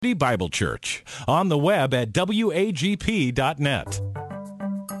Bible Church. On the web at wagp.net.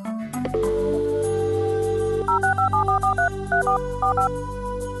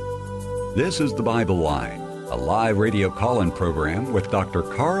 This is the Bible Line, a live radio call-in program with Dr.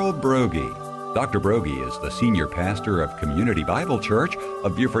 Carl Broggi. Dr. Broggi is the senior pastor of Community Bible Church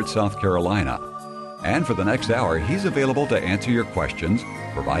of Beaufort, South Carolina. And for the next hour, he's available to answer your questions,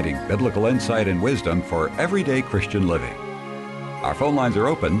 providing biblical insight and wisdom for everyday Christian living. Our phone lines are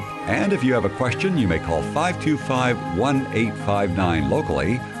open, and if you have a question, you may call 525-1859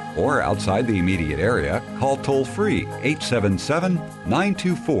 locally, or outside the immediate area, call toll-free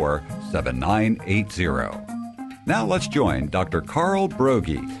 877-924-7980. Now let's join Dr. Carl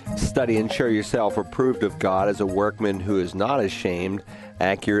Broggi. Study and show yourself approved of God as a workman who is not ashamed,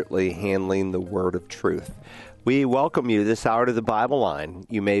 accurately handling the word of truth. We welcome you this hour to the Bible Line.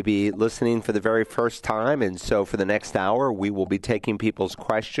 You may be listening for the very first time, and so for the next hour, we will be taking people's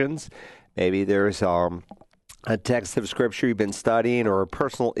questions. Maybe there's a text of Scripture you've been studying or a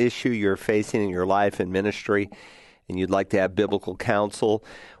personal issue you're facing in your life and ministry, and you'd like to have biblical counsel.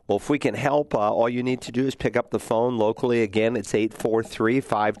 Well, if we can help, all you need to do is pick up the phone locally. Again, it's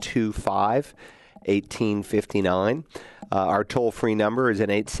 843-525-1859. Our toll-free number is an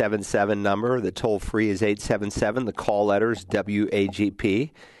 877 number. The toll-free is 877. The call letter is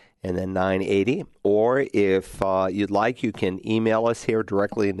WAGP and then 980. Or if you'd like, you can email us here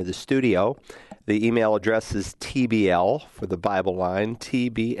directly into the studio. The email address is TBL for the Bible Line,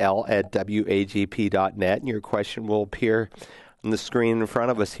 TBL@WAGP.net, and your question will appear on the screen in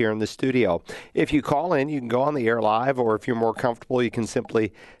front of us here in the studio. If you call in, you can go on the air live, or if you're more comfortable, you can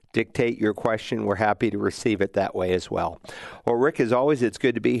simply dictate your question. We're happy to receive it that way as well. Well, Rick, as always, it's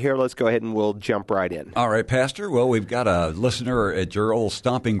good to be here. Let's go ahead and we'll jump right in. All right, Pastor. Well, we've got a listener at your old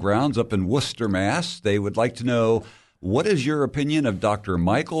stomping grounds up in Worcester, Mass. They would like to know, what is your opinion of Dr.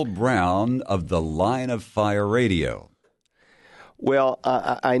 Michael Brown of the Line of Fire Radio? Well,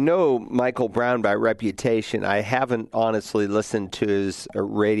 I know Michael Brown by reputation. I haven't honestly listened to his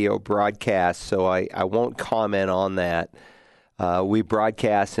radio broadcast, so I won't comment on that. We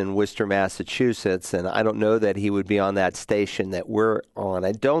broadcast in Worcester, Massachusetts, and I don't know that he would be on that station that we're on.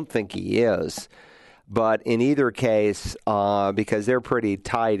 I don't think he is. But in either case, because they're pretty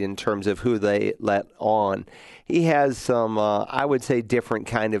tight in terms of who they let on, he has some, I would say, different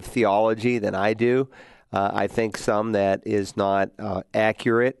kind of theology than I do. I think some that is not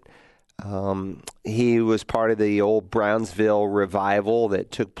accurate. He was part of the old Brownsville revival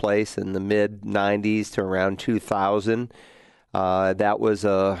that took place in the mid-'90s to around 2000. That was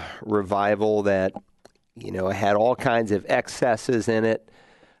a revival that, had all kinds of excesses in it.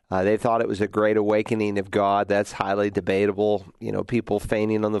 They thought it was a great awakening of God. That's highly debatable. People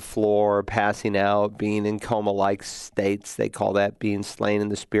fainting on the floor, passing out, being in coma-like states. They call that being slain in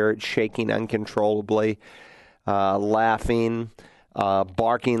the spirit, shaking uncontrollably, laughing,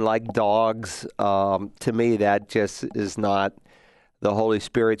 barking like dogs. To me, that just is not the Holy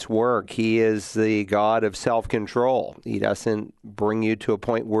Spirit's work. He is the God of self-control. He doesn't bring you to a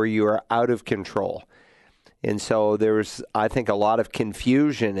point where you are out of control. And so there's, I think, a lot of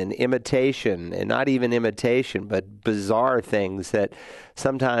confusion and imitation, and not even imitation, but bizarre things that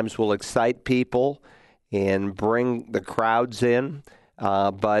sometimes will excite people and bring the crowds in,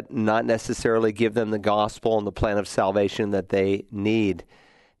 but not necessarily give them the gospel and the plan of salvation that they need.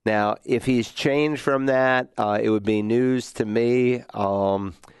 Now, if he's changed from that, it would be news to me,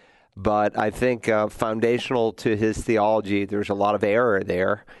 but I think foundational to his theology, there's a lot of error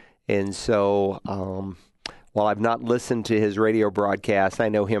there. And so while I've not listened to his radio broadcast, I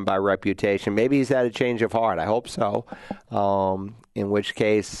know him by reputation. Maybe he's had a change of heart. I hope so, in which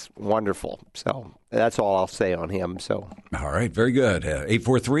case, wonderful. So that's all I'll say on him. So, all right, very good.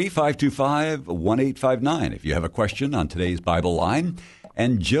 843-525-1859 if you have a question on today's Bible Line.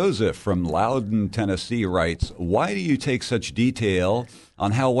 And Joseph from Loudon, Tennessee writes, why do you take such detail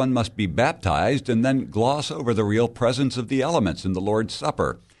on how one must be baptized and then gloss over the real presence of the elements in the Lord's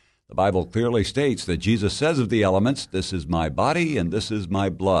Supper? The Bible clearly states that Jesus says of the elements, this is my body and this is my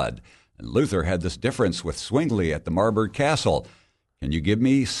blood. And Luther had this difference with Zwingli at the Marburg Castle. Can you give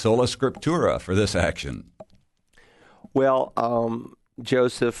me sola scriptura for this action? Well,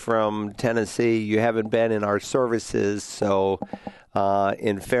 Joseph from Tennessee, you haven't been in our services, so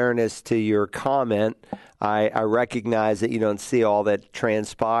in fairness to your comment, I recognize that you don't see all that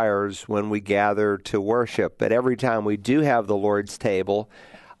transpires when we gather to worship. But every time we do have the Lord's table,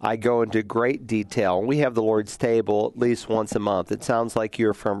 I go into great detail. We have the Lord's table at least once a month. It sounds like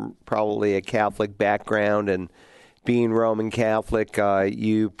you're from probably a Catholic background, and being Roman Catholic,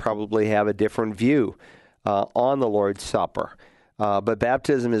 you probably have a different view on the Lord's Supper. But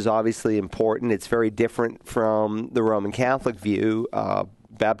baptism is obviously important. It's very different from the Roman Catholic view.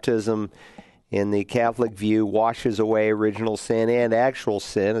 Baptism in the Catholic view washes away original sin and actual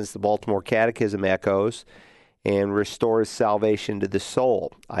sin, as the Baltimore Catechism echoes, and restores salvation to the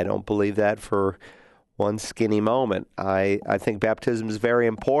soul. I don't believe that for one skinny moment. I think baptism is very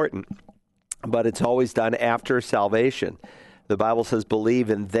important, but it's always done after salvation. The Bible says believe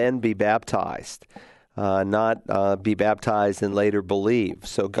and then be baptized, not be baptized and later believe.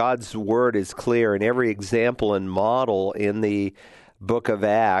 So God's word is clear, and every example and model in the book of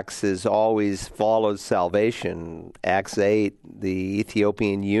Acts is always follows salvation. Acts 8, the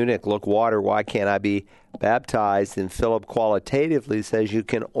Ethiopian eunuch, look, water, why can't I be baptized? And Philip qualitatively says you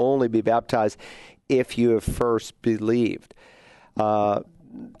can only be baptized if you have first believed.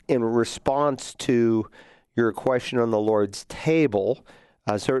 In response to your question on the Lord's table,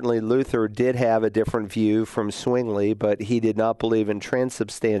 certainly Luther did have a different view from Zwingli, but he did not believe in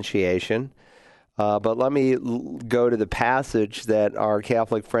transubstantiation. But let me go to the passage that our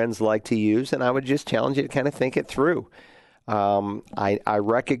Catholic friends like to use, and I would just challenge you to kind of think it through. I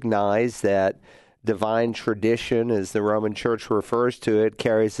recognize that divine tradition, as the Roman Church refers to it,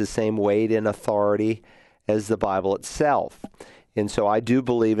 carries the same weight and authority as the Bible itself. And so I do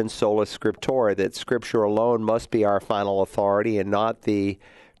believe in sola scriptura, that Scripture alone must be our final authority and not the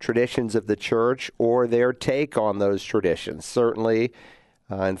traditions of the Church or their take on those traditions. Certainly,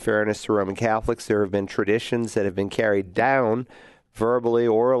 in fairness to Roman Catholics, there have been traditions that have been carried down verbally,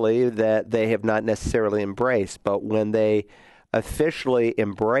 orally, that they have not necessarily embraced. But when they officially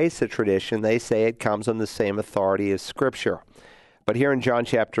embrace a tradition, they say it comes on the same authority as Scripture. But here in John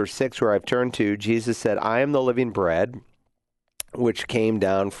chapter 6, where I've turned to, Jesus said, I am the living bread which came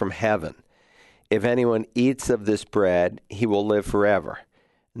down from heaven. If anyone eats of this bread, he will live forever.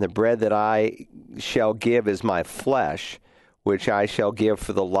 And the bread that I shall give is my flesh, which I shall give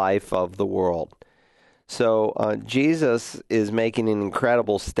for the life of the world. So Jesus is making an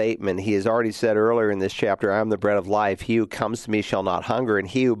incredible statement. He has already said earlier in this chapter, I am the bread of life. He who comes to me shall not hunger, and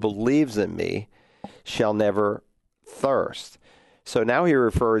he who believes in me shall never thirst. So now he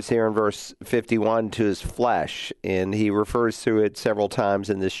refers here in verse 51 to his flesh, and he refers to it several times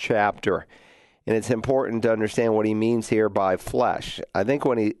in this chapter. And it's important to understand what he means here by flesh. I think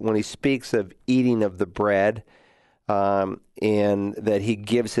when he speaks of eating of the bread, and that he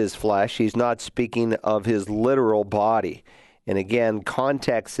gives his flesh, he's not speaking of his literal body. And again,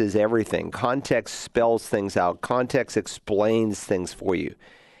 context is everything. Context spells things out. Context explains things for you.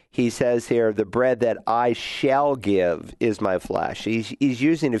 He says here, the bread that I shall give is my flesh. He's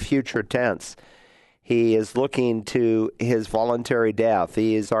using a future tense. He is looking to his voluntary death.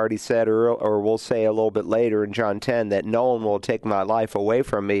 He has already said, or we'll say a little bit later in John 10, that no one will take my life away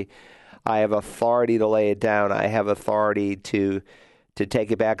from me. I have authority to lay it down. I have authority to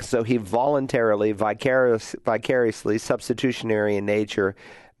take it back. So he voluntarily, vicariously, substitutionary in nature,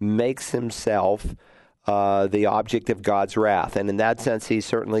 makes himself the object of God's wrath. And in that sense, he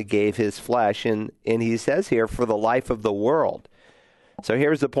certainly gave his flesh. And he says here, for the life of the world. So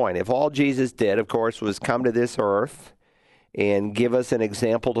here's the point. If all Jesus did, of course, was come to this earth and give us an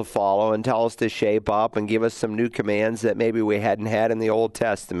example to follow and tell us to shape up and give us some new commands that maybe we hadn't had in the Old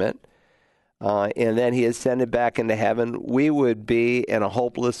Testament, and then he ascended back into heaven, we would be in a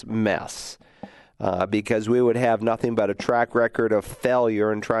hopeless mess because we would have nothing but a track record of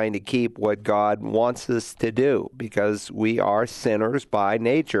failure in trying to keep what God wants us to do, because we are sinners by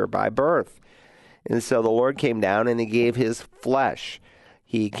nature, by birth. And so the Lord came down and he gave his flesh.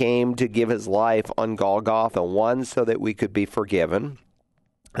 He came to give his life on Golgotha, one, so that we could be forgiven,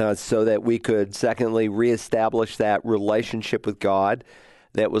 so that we could, secondly, reestablish that relationship with God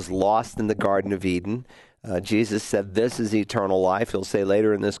that was lost in the Garden of Eden. Jesus said, this is eternal life. He'll say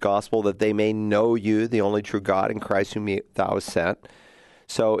later in this gospel that they may know you, the only true God, in Christ whom thou hast sent.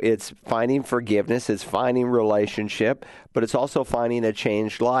 So it's finding forgiveness, it's finding relationship, but it's also finding a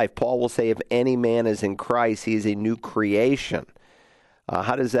changed life. Paul will say, if any man is in Christ, he is a new creation.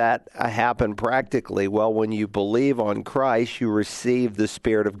 How does that happen practically? Well, when you believe on Christ, you receive the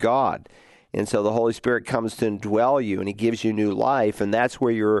Spirit of God. And so the Holy Spirit comes to indwell you, and he gives you new life, and that's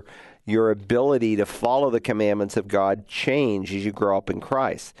where your ability to follow the commandments of God change as you grow up in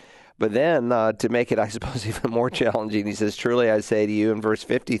Christ. But then, to make it, I suppose, even more challenging, he says, truly I say to you in verse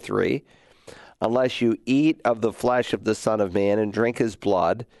 53, unless you eat of the flesh of the Son of Man and drink his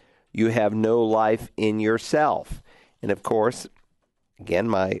blood, you have no life in yourself. And of course, again,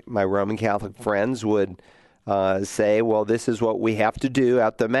 my Roman Catholic friends would say, well, this is what we have to do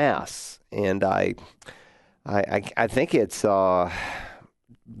at the Mass. And I think it's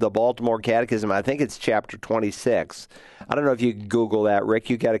the Baltimore Catechism. I think it's chapter 26. I don't know if you can Google that, Rick.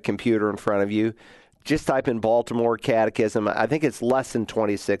 You got a computer in front of you. Just type in Baltimore Catechism. I think it's lesson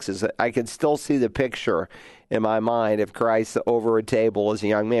 26. I can still see the picture in my mind of Christ over a table as a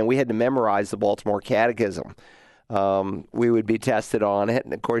young man. We had to memorize the Baltimore Catechism. We would be tested on it.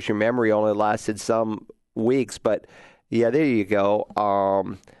 And, of course, your memory only lasted some weeks. But, yeah, there you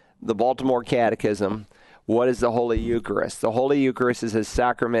go. The Baltimore Catechism. What is the Holy Eucharist? The Holy Eucharist is a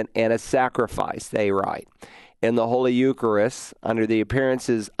sacrament and a sacrifice, they write. In the Holy Eucharist, under the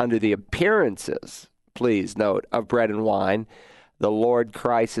appearances, please note, of bread and wine, the Lord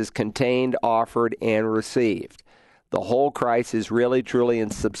Christ is contained, offered, and received. The whole Christ is really, truly,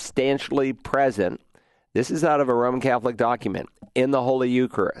 and substantially present. This is out of a Roman Catholic document. In the Holy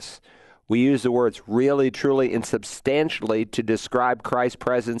Eucharist, we use the words really, truly, and substantially to describe Christ's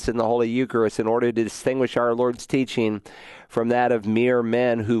presence in the Holy Eucharist in order to distinguish our Lord's teaching from that of mere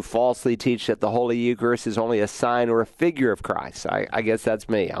men who falsely teach that the Holy Eucharist is only a sign or a figure of Christ. I guess that's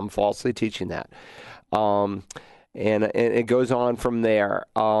me. I'm falsely teaching that. And it goes on from there.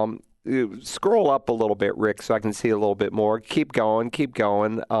 Scroll up a little bit, Rick, so I can see a little bit more. Keep going.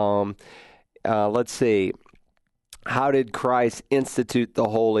 Let's see. How did Christ institute the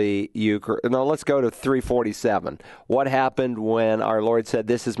Holy Eucharist? No, let's go to 347. What happened when our Lord said,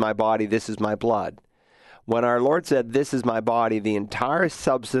 "This is my body, this is my blood"? When our Lord said, "This is my body," the entire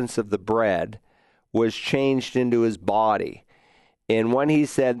substance of the bread was changed into his body. And when he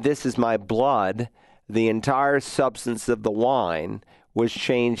said, "This is my blood," the entire substance of the wine was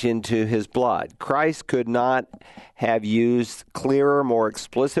changed into his blood. Christ could not have used clearer, more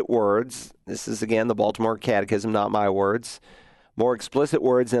explicit words. This is, again, the Baltimore Catechism, not my words. More explicit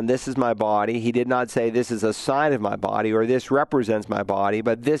words than "this is my body." He did not say, "This is a sign of my body," or "this represents my body,"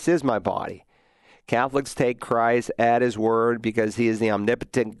 but "this is my body." Catholics take Christ at his word because he is the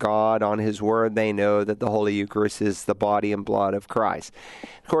omnipotent God. On his word, they know that the Holy Eucharist is the body and blood of Christ.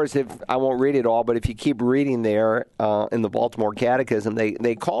 Of course, I won't read it all, but if you keep reading there in the Baltimore Catechism,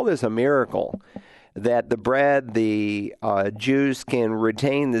 they call this a miracle, that the bread, the juice can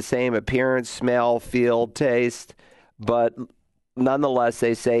retain the same appearance, smell, feel, taste, but nonetheless,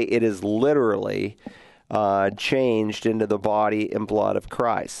 they say it is literally changed into the body and blood of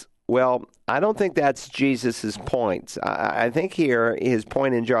Christ. Well, I don't think that's Jesus' point. I think here his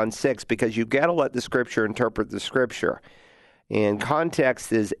point in John 6, because you've got to let the Scripture interpret the Scripture. And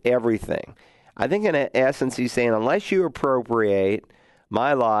context is everything. I think in essence he's saying, unless you appropriate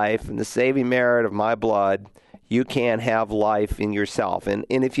my life and the saving merit of my blood, you can't have life in yourself. And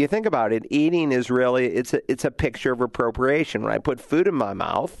if you think about it, eating is really, it's a picture of appropriation. When I put food in my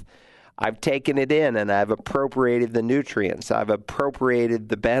mouth, I've taken it in and I've appropriated the nutrients. I've appropriated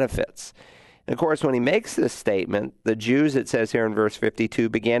the benefits. And, of course, when he makes this statement, the Jews, it says here in verse 52,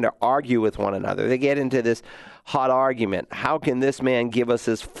 began to argue with one another. They get into this hot argument. How can this man give us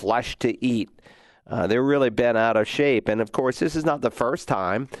his flesh to eat? They're really bent out of shape. And, of course, this is not the first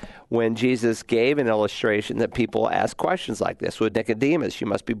time when Jesus gave an illustration that people ask questions like this. With Nicodemus, you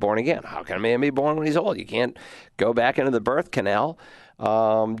must be born again. How can a man be born when he's old? You can't go back into the birth canal.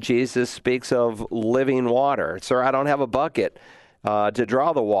 Jesus speaks of living water. Sir, I don't have a bucket to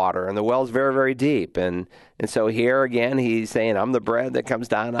draw the water, and the well's very, very deep. And so here again, he's saying, I'm the bread that comes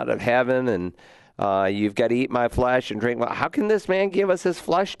down out of heaven, and you've got to eat my flesh and drink. How can this man give us his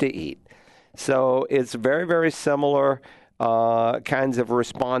flesh to eat? So it's very, very similar kinds of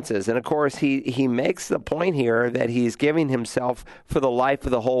responses. And, of course, he makes the point here that he's giving himself for the life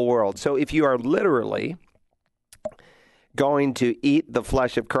of the whole world. So if you are literally going to eat the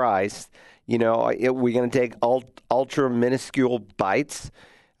flesh of Christ, we're going to take ultra minuscule bites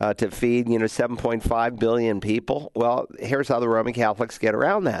to feed, 7.5 billion people. Well, here's how the Roman Catholics get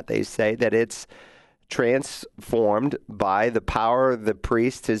around that. They say that it's transformed by the power the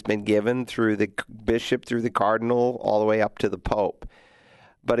priest has been given through the bishop, through the cardinal, all the way up to the Pope.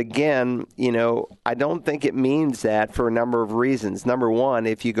 But again, I don't think it means that for a number of reasons. Number one,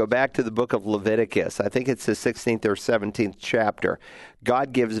 if you go back to the book of Leviticus, I think it's the 16th or 17th chapter,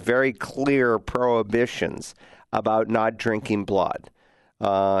 God gives very clear prohibitions about not drinking blood.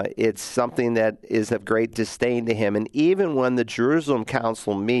 It's something that is of great disdain to him. And even when the Jerusalem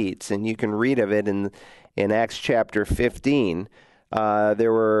Council meets, and you can read of it in Acts chapter 15,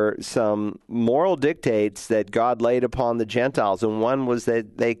 there were some moral dictates that God laid upon the Gentiles, and one was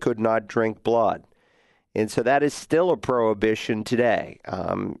that they could not drink blood. And so that is still a prohibition today.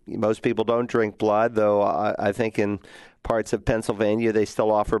 Most people don't drink blood, though I think in parts of Pennsylvania they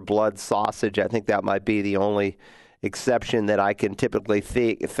still offer blood sausage. I think that might be the only exception that I can typically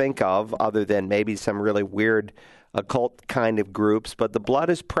think of, other than maybe some really weird occult kind of groups, but the blood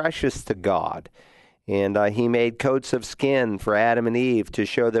is precious to God. And he made coats of skin for Adam and Eve to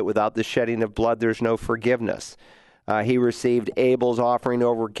show that without the shedding of blood, there's no forgiveness. He received Abel's offering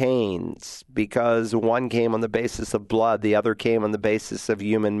over Cain's because one came on the basis of blood, the other came on the basis of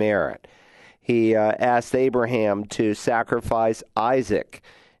human merit. He asked Abraham to sacrifice Isaac.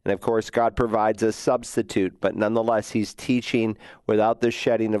 And, of course, God provides a substitute, but nonetheless, he's teaching without the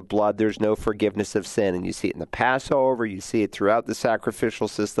shedding of blood, there's no forgiveness of sin. And you see it in the Passover, you see it throughout the sacrificial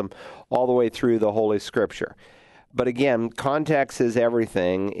system, all the way through the Holy Scripture. But again, context is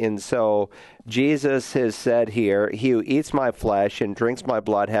everything. And so Jesus has said here, he who eats my flesh and drinks my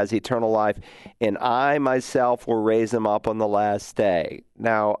blood has eternal life, and I myself will raise him up on the last day.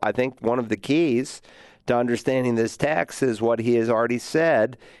 Now, I think one of the keys to understanding this text is what he has already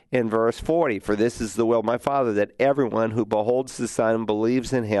said in verse 40. For this is the will of my Father, that everyone who beholds the Son and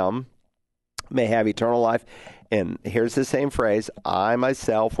believes in him may have eternal life. And here's the same phrase, I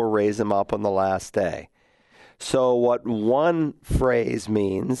myself will raise him up on the last day. So what one phrase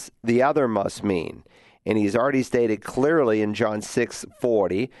means, the other must mean. And he's already stated clearly in John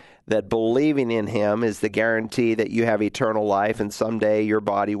 6:40 that believing in him is the guarantee that you have eternal life and someday your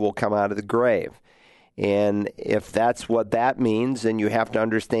body will come out of the grave. And if that's what that means, then you have to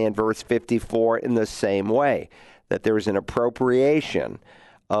understand verse 54 in the same way, that there is an appropriation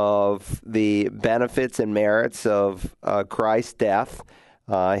of the benefits and merits of Christ's death,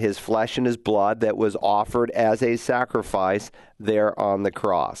 his flesh and his blood that was offered as a sacrifice there on the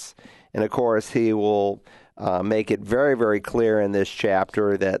cross. And, of course, he will make it very, very clear in this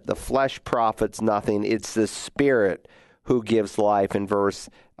chapter that the flesh profits nothing. It's the Spirit who gives life in verse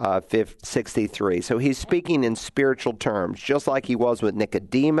 63. So he's speaking in spiritual terms, just like he was with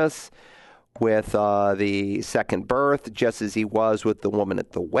Nicodemus, with the second birth, just as he was with the woman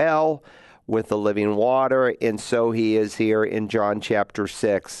at the well, with the living water, and so he is here in John chapter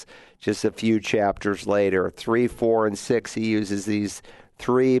 6, just a few chapters later. 3, 4, and 6, he uses these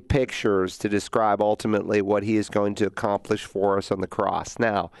three pictures to describe ultimately what he is going to accomplish for us on the cross.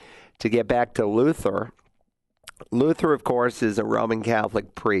 Now, to get back to Luther, of course, is a Roman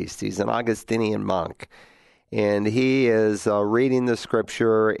Catholic priest. He's an Augustinian monk, and he is reading the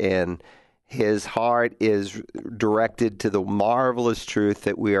Scripture, and his heart is directed to the marvelous truth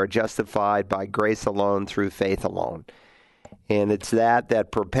that we are justified by grace alone through faith alone. And it's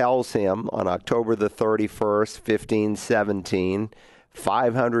that propels him on October the 31st, 1517.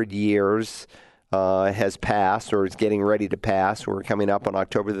 500 years has passed, or is getting ready to pass. We're coming up on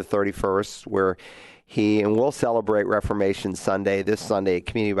October the 31st, where and we'll celebrate Reformation Sunday, this Sunday at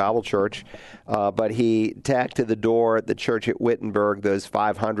Community Bible Church, but he tacked to the door at the church at Wittenberg those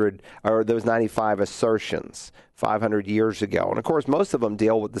 95 assertions 500 years ago. And, of course, most of them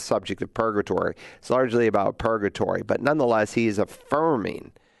deal with the subject of purgatory. It's largely about purgatory, but nonetheless, he is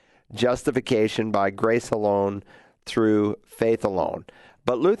affirming justification by grace alone through faith alone.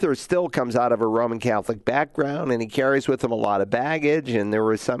 But Luther still comes out of a Roman Catholic background, and he carries with him a lot of baggage, and there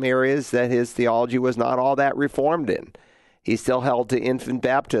were some areas that his theology was not all that reformed in. He still held to infant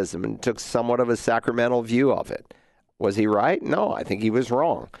baptism and took somewhat of a sacramental view of it. Was he right? No, I think he was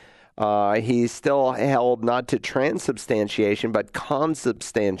wrong. He still held not to transubstantiation, but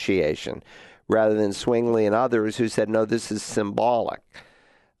consubstantiation, rather than Zwingli and others who said, no, this is symbolic.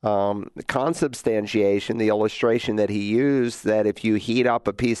 Consubstantiation, the illustration that he used, that if you heat up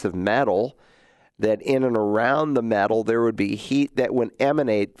a piece of metal, that in and around the metal there would be heat that would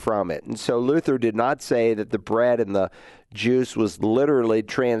emanate from it. And so Luther did not say that the bread and the juice was literally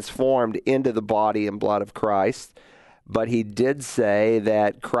transformed into the body and blood of Christ, but he did say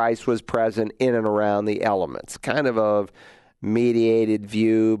that Christ was present in and around the elements, kind of a mediated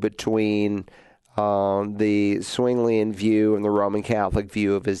view between the Zwinglian view and the Roman Catholic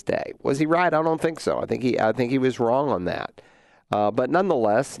view of his day. Was he right? I don't think so. I think he was wrong on that. But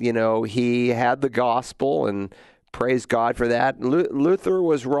nonetheless, he had the gospel, and praise God for that. Luther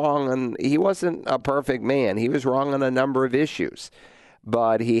was wrong, and he wasn't a perfect man. He was wrong on a number of issues.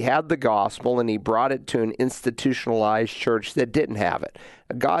 But he had the gospel, and he brought it to an institutionalized church that didn't have it.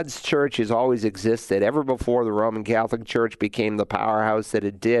 God's church has always existed. Ever before the Roman Catholic Church became the powerhouse that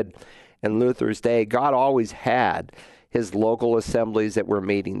it did in Luther's day, God always had his local assemblies that were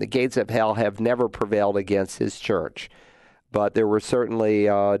meeting. The gates of hell have never prevailed against his church. But there were certainly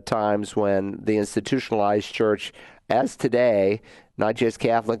times when the institutionalized church, as today, not just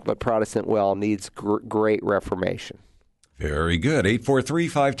Catholic but Protestant, needs great reformation. Very good.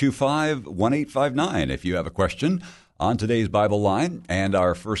 843-525-1859 if you have a question on today's Bible Line. And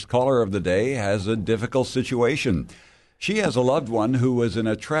our first caller of the day has a difficult situation. She has a loved one who was in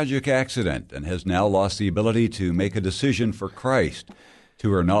a tragic accident and has now lost the ability to make a decision for Christ.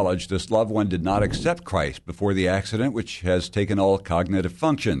 To her knowledge, this loved one did not accept Christ before the accident, which has taken all cognitive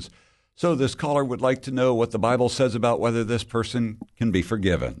functions. So this caller would like to know what the Bible says about whether this person can be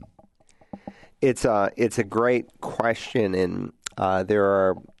forgiven. It's a great question, and there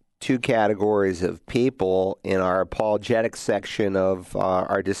are two categories of people in our apologetics section of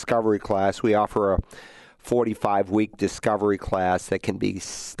our discovery class. We offer a 45-week discovery class that can be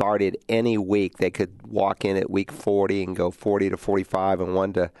started any week. They could walk in at week 40 and go 40 to 45 and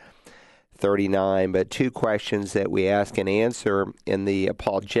 1 to 39. But two questions that we ask and answer in the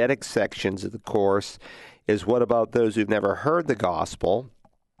apologetics sections of the course is, what about those who've never heard the gospel?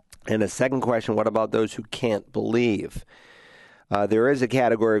 And the second question, what about those who can't believe? There is a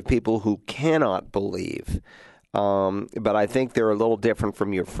category of people who cannot believe. But I think they're a little different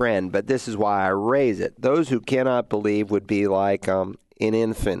from your friend. But this is why I raise it. Those who cannot believe would be like an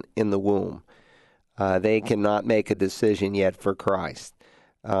infant in the womb. They cannot make a decision yet for Christ.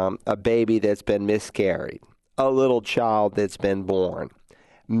 A baby that's been miscarried. A little child that's been born.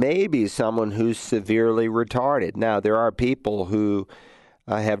 Maybe someone who's severely retarded. Now, there are people who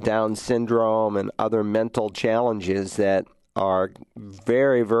have Down syndrome and other mental challenges that are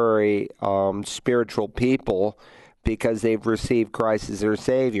very, very spiritual people because they've received Christ as their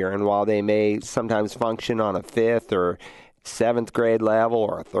Savior. And while they may sometimes function on a 5th or 7th grade level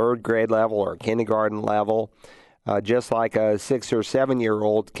or a 3rd grade level or a kindergarten level, just like a 6 or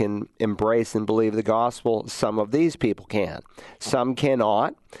 7-year-old can embrace and believe the gospel, some of these people can. Some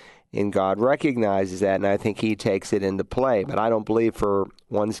cannot, and God recognizes that, and I think He takes it into play. But I don't believe for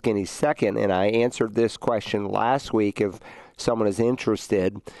one skinny second, and I answered this question last week. If someone is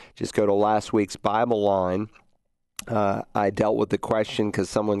interested, just go to last week's Bible line. I dealt with the question because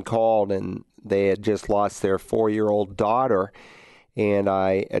someone called and they had just lost their 4-year-old daughter, and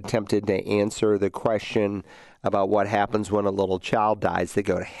I attempted to answer the question about what happens when a little child dies. They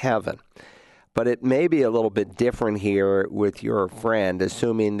go to heaven. But it may be a little bit different here with your friend,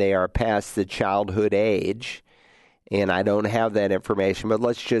 assuming they are past the childhood age, and I don't have that information. But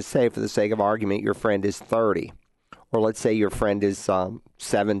let's just say, for the sake of argument, your friend is 30. Or let's say your friend is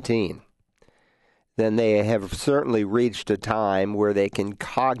 17, then they have certainly reached a time where they can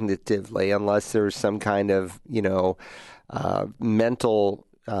cognitively, unless there's some kind of, mental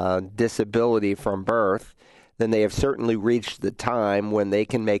disability from birth, then they have certainly reached the time when they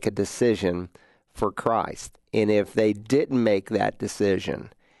can make a decision for Christ. And if they didn't make that decision,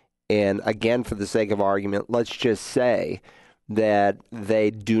 and again, for the sake of argument, let's just say that they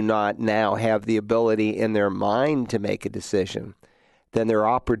do not now have the ability in their mind to make a decision, then their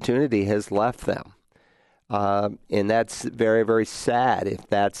opportunity has left them. And that's very, very sad if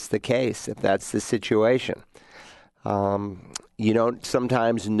that's the case, if that's the situation. You don't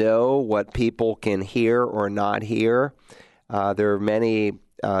sometimes know what people can hear or not hear. There are many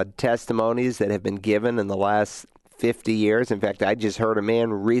testimonies that have been given in the last 50 years. In fact, I just heard a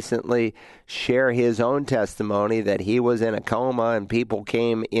man recently share his own testimony that he was in a coma and people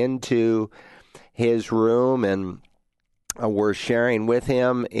came into his room and were sharing with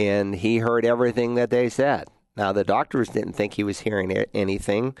him, and he heard everything that they said. Now, the doctors didn't think he was hearing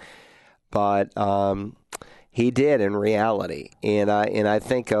anything, but he did in reality. And I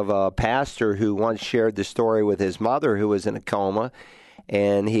think of a pastor who once shared the story with his mother who was in a coma,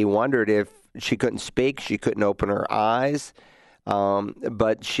 and he wondered if she couldn't speak, she couldn't open her eyes,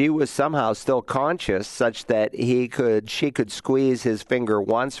 but she was somehow still conscious, such that she could squeeze his finger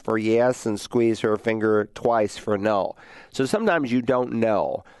once for yes and squeeze her finger twice for no. So sometimes you don't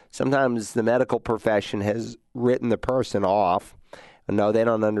know. Sometimes the medical profession has written the person off. No, they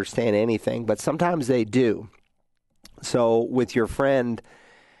don't understand anything, but sometimes they do. So with your friend,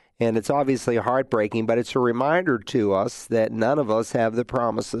 and it's obviously heartbreaking, but it's a reminder to us that none of us have the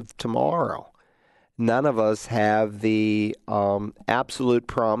promise of tomorrow. None of us have the absolute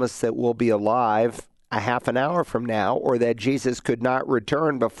promise that we'll be alive a half an hour from now, or that Jesus could not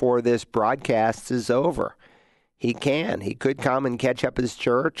return before this broadcast is over. He can. He could come and catch up his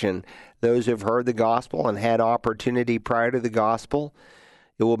church and those who have heard the gospel and had opportunity prior to the gospel.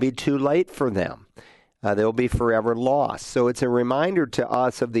 It will be too late for them. They'll be forever lost. So it's a reminder to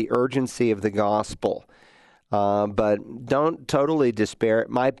us of the urgency of the gospel. But don't totally despair.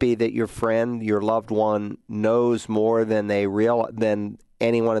 It might be that your friend, your loved one, knows more than than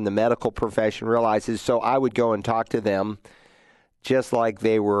anyone in the medical profession realizes. So I would go and talk to them just like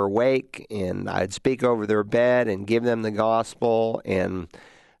they were awake, and I'd speak over their bed and give them the gospel, and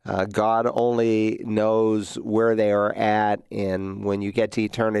God only knows where they are at, and when you get to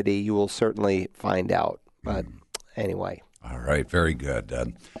eternity, you will certainly find out. But anyway. All right, very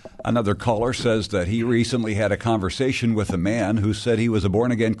good. Another caller says that he recently had a conversation with a man who said he was a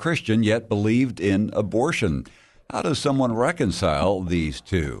born-again Christian yet believed in abortion. How does someone reconcile these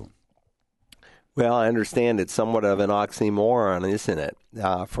two? Well, I understand it's somewhat of an oxymoron, isn't it?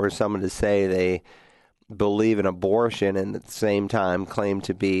 For someone to say they believe in abortion and at the same time claim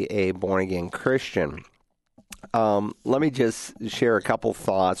to be a born-again Christian. Let me just share a couple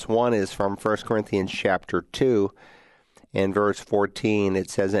thoughts. One is from 1 Corinthians chapter 2 and verse 14. It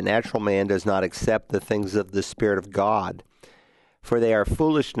says, "A natural man does not accept the things of the Spirit of God, for they are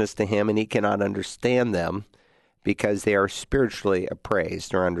foolishness to him, and he cannot understand them, because they are spiritually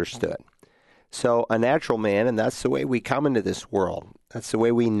appraised or understood." So a natural man, and that's the way we come into this world. That's the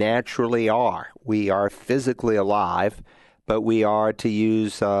way we naturally are. We are physically alive, but we are, to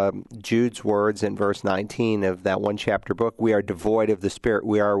use Jude's words in verse 19 of that one chapter book, we are devoid of the Spirit.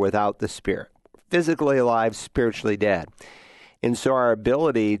 We are without the Spirit. Physically alive, spiritually dead. And so our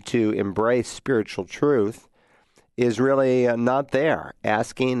ability to embrace spiritual truth is really not there.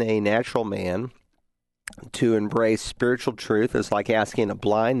 Asking a natural man to embrace spiritual truth is like asking a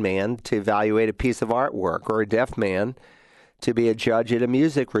blind man to evaluate a piece of artwork or a deaf man to be a judge at a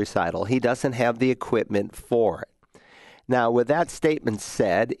music recital. He doesn't have the equipment for it. Now, with that statement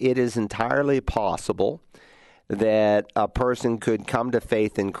said, it is entirely possible that a person could come to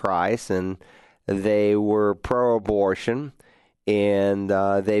faith in Christ and they were pro-abortion and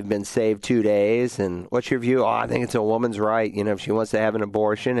they've been saved 2 days. And what's your view? I think it's a woman's right, if she wants to have an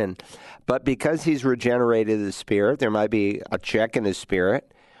abortion. But because he's regenerated the spirit, there might be a check in his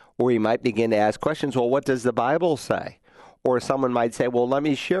spirit, or he might begin to ask questions. Well, what does the Bible say? Or someone might say, well, let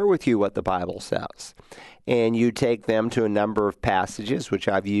me share with you what the Bible says. And you take them to a number of passages, which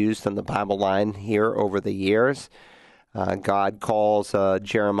I've used on the Bible line here over the years. God calls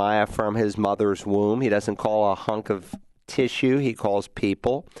Jeremiah from his mother's womb. He doesn't call a hunk of tissue. He calls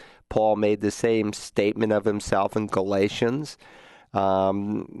people. Paul made the same statement of himself in Galatians.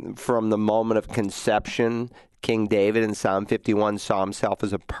 From the moment of conception, King David in Psalm 51 saw himself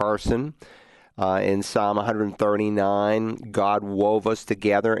as a person. In Psalm 139, God wove us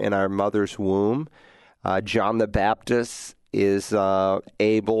together in our mother's womb. John the Baptist is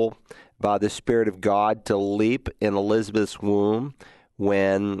able, by the Spirit of God, to leap in Elizabeth's womb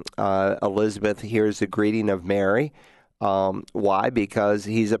when Elizabeth hears the greeting of Mary. Why? Because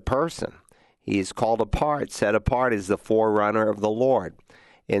he's a person. He's called apart, set apart as the forerunner of the Lord.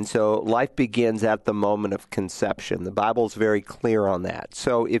 And so life begins at the moment of conception. The Bible's very clear on that.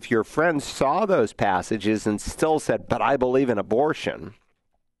 So if your friend saw those passages and still said, but I believe in abortion,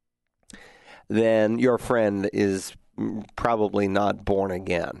 then your friend is probably not born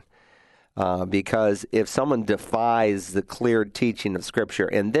again. Because if someone defies the clear teaching of Scripture,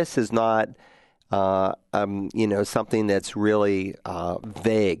 and this is not, something that's really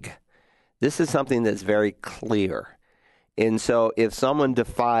vague. This is something that's very clear. And so if someone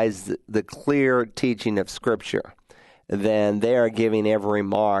defies the clear teaching of Scripture, then they are giving every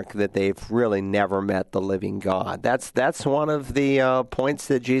mark that they've really never met the living God. That's one of the points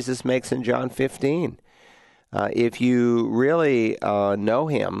that Jesus makes in John 15. If you really know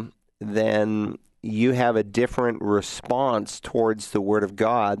him, then you have a different response towards the Word of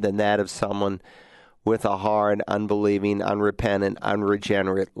God than that of someone with a hard, unbelieving, unrepentant,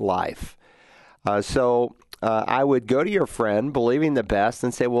 unregenerate life. So I would go to your friend, believing the best,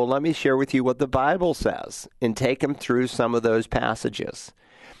 and say, well, let me share with you what the Bible says, and take him through some of those passages.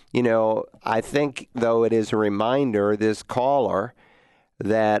 I think, though, it is a reminder, this caller,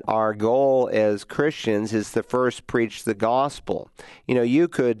 that our goal as Christians is to first preach the gospel. You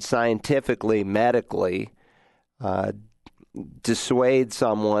could scientifically, medically dissuade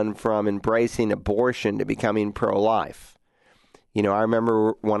someone from embracing abortion to becoming pro-life. I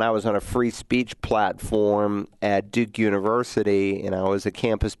remember when I was on a free speech platform at Duke University, and I was a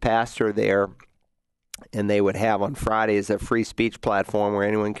campus pastor there, and they would have on Fridays a free speech platform where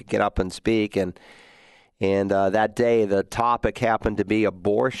anyone could get up and speak. And that day, the topic happened to be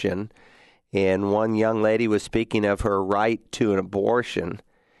abortion, and one young lady was speaking of her right to an abortion.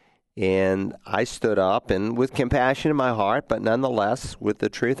 And I stood up, and with compassion in my heart, but nonetheless, with the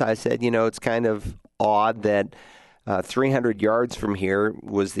truth, I said, it's kind of odd that 300 yards from here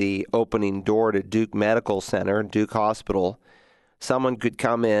was the opening door to Duke Medical Center, Duke Hospital. Someone could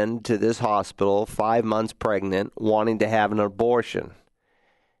come in to this hospital 5 months pregnant, wanting to have an abortion,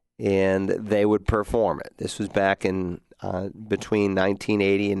 and they would perform it. This was back in between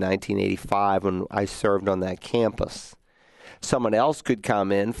 1980 and 1985 when I served on that campus. Someone else could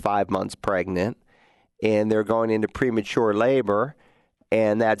come in 5 months pregnant, and they're going into premature labor,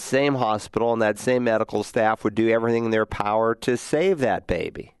 And that same hospital and that same medical staff would do everything in their power to save that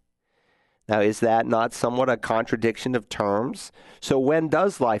baby. Now, is that not somewhat a contradiction of terms? So when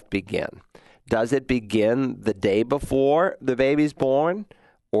does life begin? Does it begin the day before the baby's born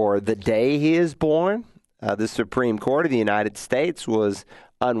or the day he is born? The Supreme Court of the United States was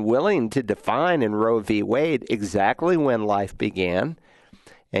unwilling to define in Roe v. Wade exactly when life began.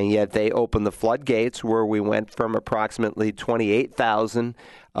 And yet they opened the floodgates where we went from approximately 28,000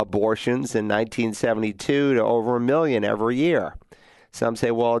 abortions in 1972 to over 1 million every year. Some say,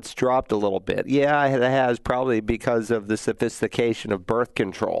 well, it's dropped a little bit. Yeah, it has, probably because of the sophistication of birth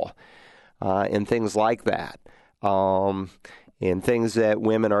control and things like that, and things that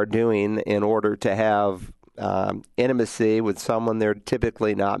women are doing in order to have intimacy with someone they're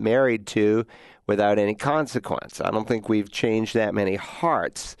typically not married to without any consequence. I don't think we've changed that many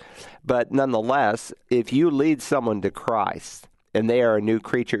hearts. But nonetheless, if you lead someone to Christ and they are a new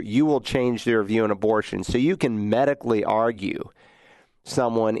creature, you will change their view on abortion. So you can medically argue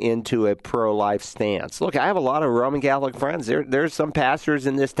someone into a pro-life stance. Look, I have a lot of Roman Catholic friends. There's some pastors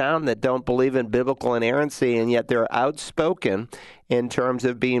in this town that don't believe in biblical inerrancy, and yet they're outspoken in terms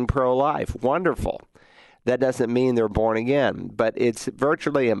of being pro-life. Wonderful. That doesn't mean they're born again, but it's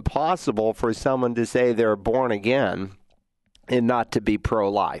virtually impossible for someone to say they're born again and not to be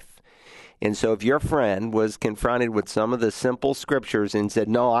pro-life. And so if your friend was confronted with some of the simple scriptures and said,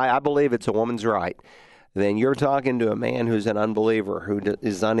 no, I believe it's a woman's right, then you're talking to a man who's an unbeliever, who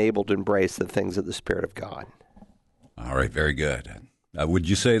is unable to embrace the things of the Spirit of God. All right, very good. Would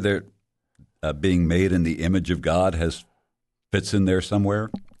you say that being made in the image of God fits in there somewhere?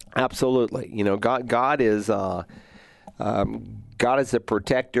 Absolutely. You know, God is a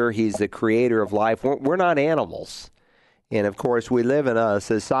protector. He's the creator of life. We're not animals. And, of course, we live in a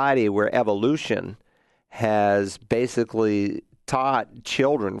society where evolution has basically taught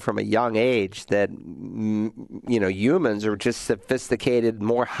children from a young age that, humans are just sophisticated,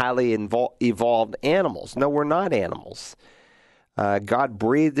 more highly evolved animals. No, we're not animals. God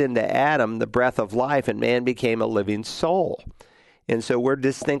breathed into Adam the breath of life, and man became a living soul. And so we're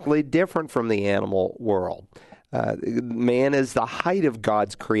distinctly different from the animal world. Man is the height of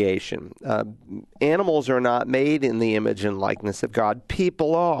God's creation. Animals are not made in the image and likeness of God.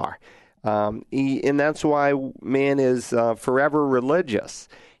 People are. And that's why man is forever religious.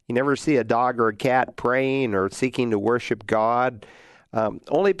 You never see a dog or a cat praying or seeking to worship God.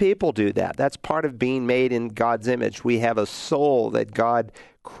 Only people do that. That's part of being made in God's image. We have a soul that God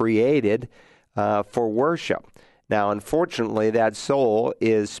created for worship. Now, unfortunately, that soul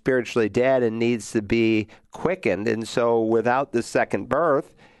is spiritually dead and needs to be quickened. And so without the second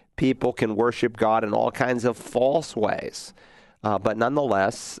birth, people can worship God in all kinds of false ways. But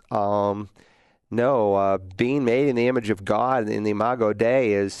nonetheless, being made in the image of God in the Imago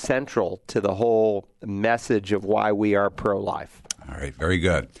Dei is central to the whole message of why we are pro-life. All right, very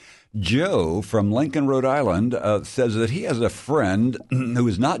good. Joe from Lincoln, Rhode Island, says that he has a friend who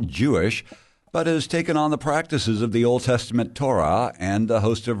is not Jewish, but has taken on the practices of the Old Testament Torah and a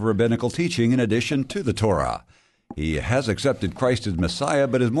host of rabbinical teaching in addition to the Torah. He has accepted Christ as Messiah,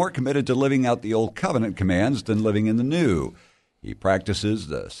 but is more committed to living out the Old Covenant commands than living in the New. He practices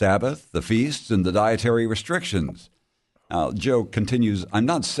the Sabbath, the feasts, and the dietary restrictions. Now, Joe continues, I'm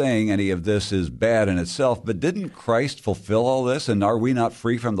not saying any of this is bad in itself, but didn't Christ fulfill all this, and are we not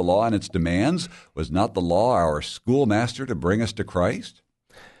free from the law and its demands? Was not the law our schoolmaster to bring us to Christ?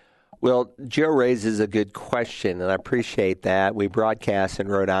 Well, Joe raises a good question, and I appreciate that. We broadcast in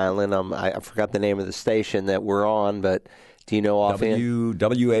Rhode Island. I forgot the name of the station that we're on, but do you know offhand?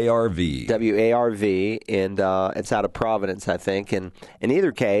 WARV. WARV, and it's out of Providence, I think. And in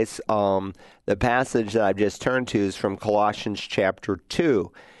either case, the passage that I've just turned to is from Colossians chapter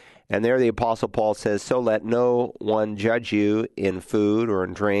 2. And there the Apostle Paul says, so let no one judge you in food or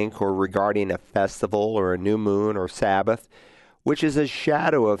in drink or regarding a festival or a new moon or Sabbath, which is a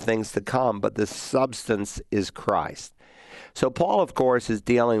shadow of things to come, but the substance is Christ. So Paul, of course, is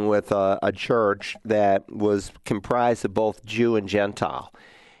dealing with a church that was comprised of both Jew and Gentile.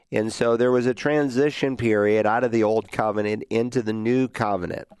 And so there was a transition period out of the Old Covenant into the New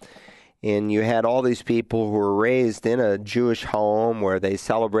Covenant. And you had all these people who were raised in a Jewish home where they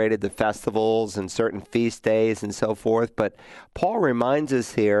celebrated the festivals and certain feast days and so forth. But Paul reminds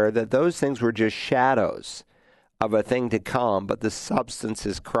us here that those things were just shadows of a thing to come, but the substance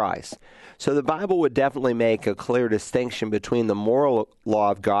is Christ. So the Bible would definitely make a clear distinction between the moral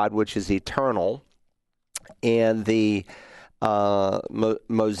law of God, which is eternal, and the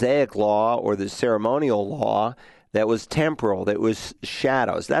Mosaic law or the ceremonial law that was temporal, that was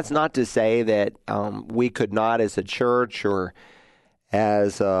shadows. That's not to say that we could not, as a church or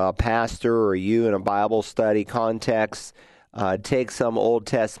as a pastor or you in a Bible study context, take some Old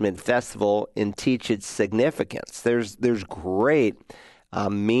Testament festival and teach its significance. There's great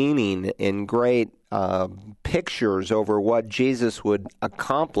meaning and great pictures over what Jesus would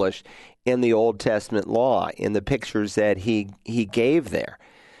accomplish in the Old Testament law, in the pictures that he gave there.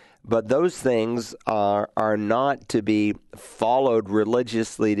 But those things are not to be followed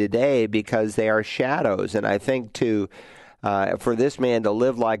religiously today because they are shadows. And I think for this man to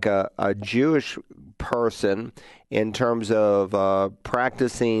live like a Jewish person in terms of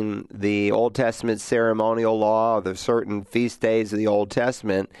practicing the Old Testament ceremonial law, the certain feast days of the Old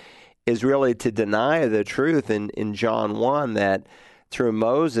Testament, is really to deny the truth in John 1 that through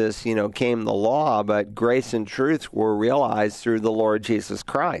Moses, came the law, but grace and truth were realized through the Lord Jesus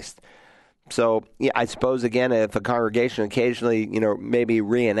Christ. So, I suppose, again, if a congregation occasionally, maybe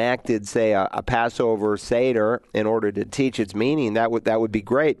reenacted, say, a Passover Seder in order to teach its meaning, that would be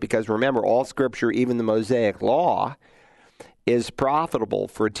great, because remember, all Scripture, even the Mosaic Law, is profitable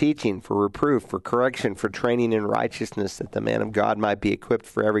for teaching, for reproof, for correction, for training in righteousness, that the man of God might be equipped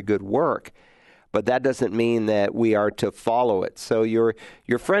for every good work. But that doesn't mean that we are to follow it. So your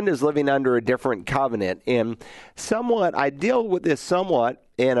friend is living under a different covenant. And I deal with this somewhat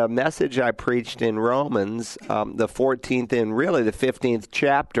in a message I preached in Romans, the 14th and really the 15th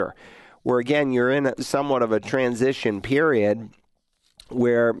chapter, where, again, you're in somewhat of a transition period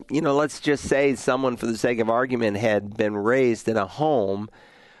where, let's just say someone, for the sake of argument, had been raised in a home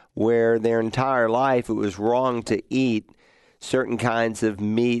where their entire life it was wrong to eat certain kinds of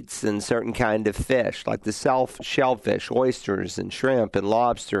meats and certain kind of fish, like the shellfish, oysters and shrimp and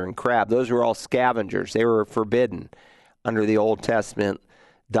lobster and crab. Those were all scavengers. They were forbidden under the Old Testament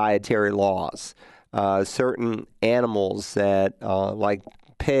dietary laws. Certain animals that, like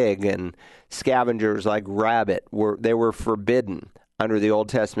pig, and scavengers like rabbit, were forbidden under the Old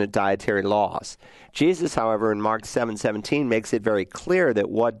Testament dietary laws. Jesus, however, in Mark 7:17 makes it very clear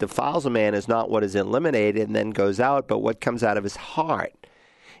that what defiles a man is not what is eliminated and then goes out, but what comes out of his heart.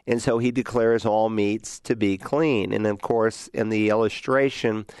 And so he declares all meats to be clean. And, of course, in the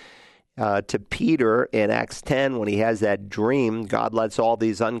illustration to Peter in Acts 10, when he has that dream, God lets all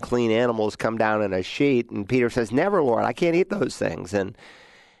these unclean animals come down in a sheet, and Peter says, "Never, Lord, I can't eat those things." And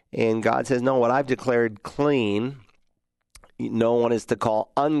God says, "No, what I've declared clean, no one is to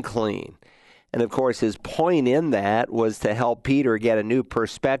call unclean." And, of course, his point in that was to help Peter get a new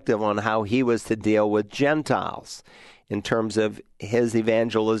perspective on how he was to deal with Gentiles in terms of his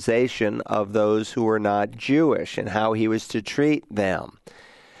evangelization of those who were not Jewish and how he was to treat them.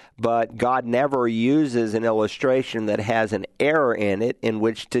 But God never uses an illustration that has an error in it in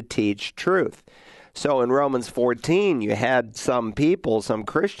which to teach truth. So in Romans 14, you had some people, some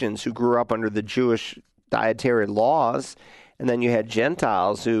Christians who grew up under the Jewish dietary laws, and then you had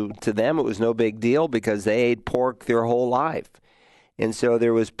Gentiles who, to them, it was no big deal because they ate pork their whole life. And so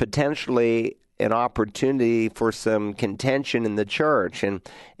there was potentially an opportunity for some contention in the church. And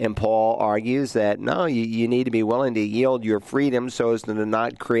Paul argues that, no, you need to be willing to yield your freedom so as to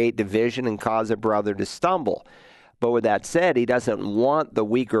not create division and cause a brother to stumble. But with that said, he doesn't want the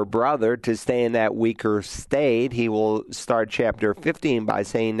weaker brother to stay in that weaker state. He will start chapter 15 by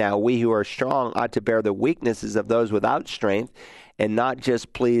saying, "Now we who are strong ought to bear the weaknesses of those without strength and not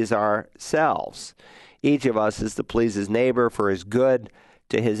just please ourselves. Each of us is to please his neighbor for his good,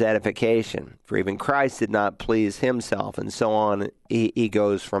 to his edification. For even Christ did not please himself," and so on. He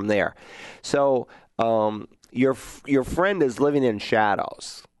goes from there. So your friend is living in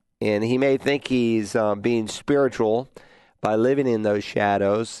shadows. And he may think he's being spiritual by living in those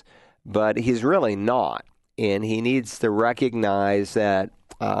shadows, but he's really not. And he needs to recognize that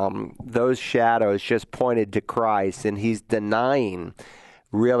those shadows just pointed to Christ, and he's denying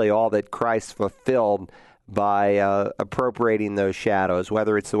really all that Christ fulfilled by appropriating those shadows,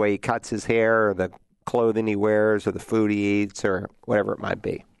 whether it's the way he cuts his hair or the clothing he wears or the food he eats or whatever it might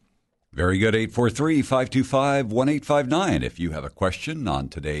be. Very good. 843-525-1859 if you have a question on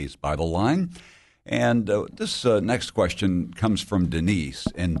today's Bible Line. And this next question comes from Denise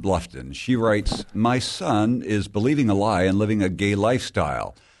in Bluffton. She writes, "My son is believing a lie and living a gay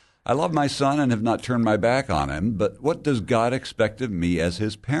lifestyle. I love my son and have not turned my back on him, but what does God expect of me as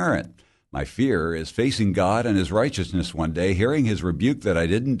his parent? My fear is facing God and his righteousness one day, hearing his rebuke that I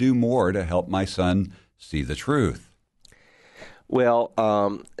didn't do more to help my son see the truth." Well,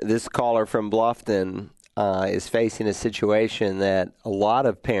 this caller from Bluffton is facing a situation that a lot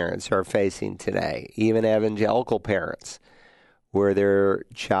of parents are facing today, even evangelical parents, where their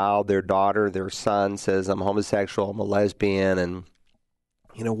child, their daughter, their son says, "I'm homosexual, I'm a lesbian," and,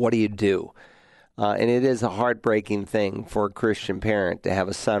 what do you do? And it is a heartbreaking thing for a Christian parent to have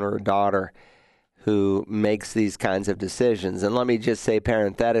a son or a daughter who makes these kinds of decisions. And let me just say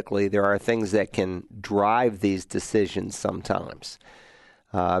parenthetically, there are things that can drive these decisions sometimes.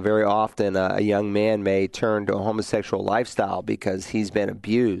 Very often, a young man may turn to a homosexual lifestyle because he's been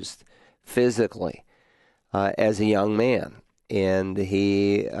abused physically as a young man. And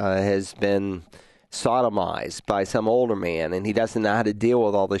he has been sodomized by some older man, and he doesn't know how to deal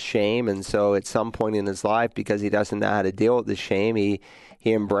with all the shame. And so at some point in his life, because he doesn't know how to deal with the shame, he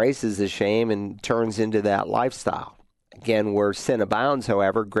embraces the shame and turns into that lifestyle. Again, where sin abounds,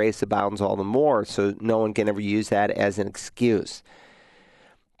 however, grace abounds all the more, so no one can ever use that as an excuse.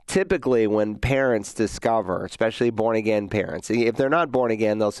 Typically, when parents discover, especially born-again parents, if they're not born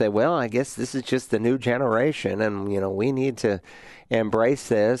again, they'll say, well, I guess this is just the new generation, and, we need to embrace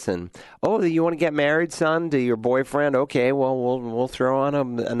this. And, oh, you want to get married, son, to your boyfriend? Okay, well, we'll throw on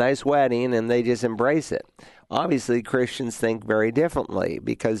a nice wedding, and they just embrace it. Obviously, Christians think very differently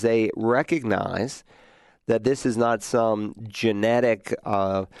because they recognize that this is not some genetic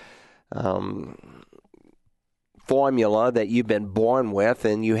formula that you've been born with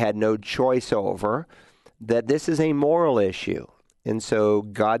and you had no choice over, that this is a moral issue. And so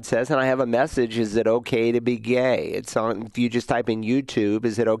God says, and I have a message, is it okay to be gay? It's on, if you just type in YouTube,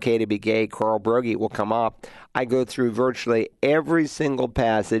 is it okay to be gay? Carl Broggie will come up. I go through virtually every single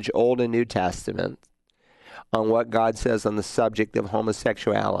passage, Old and New Testament, on what God says on the subject of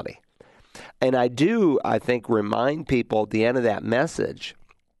homosexuality. And I think, remind people at the end of that message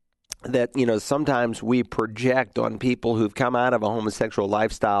that, sometimes we project on people who've come out of a homosexual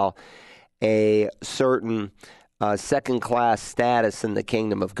lifestyle a certain second-class status in the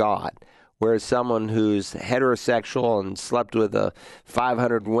kingdom of God, whereas someone who's heterosexual and slept with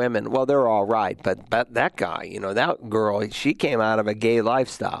 500 women, well, they're all right, but that guy, that girl, she came out of a gay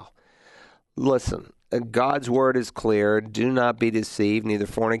lifestyle. Listen, God's word is clear. Do not be deceived. Neither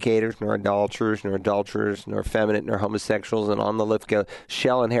fornicators, nor adulterers, nor effeminate, nor homosexuals, and on the list go,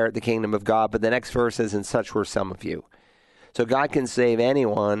 shall inherit the kingdom of God. But the next verse says, and such were some of you. So God can save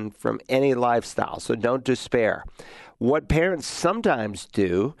anyone from any lifestyle. So don't despair. What parents sometimes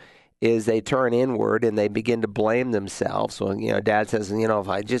do is they turn inward and they begin to blame themselves. So, dad says, if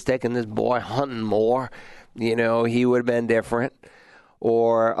I had just taken this boy hunting more, he would have been different.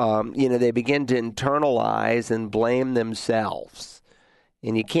 Or, they begin to internalize and blame themselves.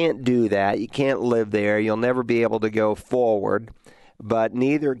 And you can't do that. You can't live there. You'll never be able to go forward. But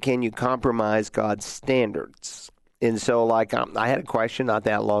neither can you compromise God's standards. And so, I had a question not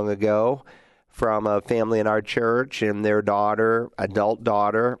that long ago from a family in our church, and their adult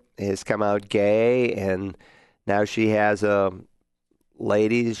daughter, has come out gay, and now she has a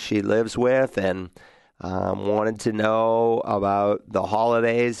lady she lives with, and wanted to know about the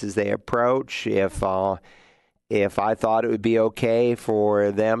holidays as they approach, if I thought it would be okay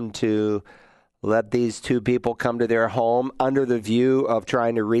for them to let these two people come to their home under the view of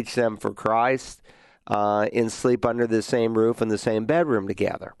trying to reach them for Christ and sleep under the same roof in the same bedroom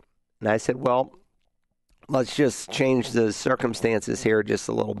together. And I said, well, let's just change the circumstances here just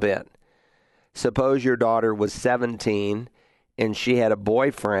a little bit. Suppose your daughter was 17 and she had a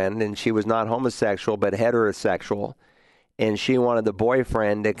boyfriend, and she was not homosexual but heterosexual, and she wanted the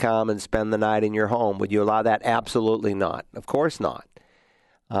boyfriend to come and spend the night in your home. Would you allow that? Absolutely not. Of course not.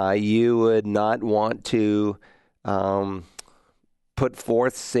 You would not want to put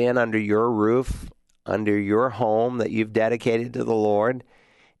forth sin under your roof, under your home that you've dedicated to the Lord,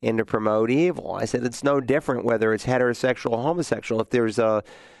 and to promote evil. I said it's no different whether it's heterosexual or homosexual.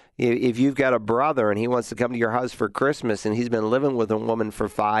 If you've got a brother and he wants to come to your house for Christmas and he's been living with a woman for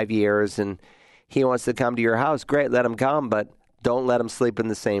 5 years and he wants to come to your house, great, let him come, but don't let him sleep in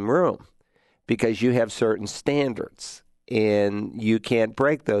the same room because you have certain standards and you can't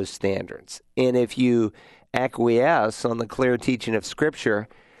break those standards. And if you acquiesce on the clear teaching of Scripture,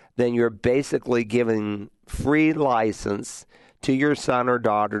 then you're basically giving free license to your son or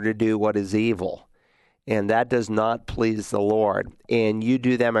daughter to do what is evil. And that does not please the Lord. And you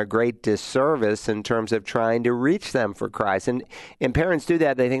do them a great disservice in terms of trying to reach them for Christ. And parents do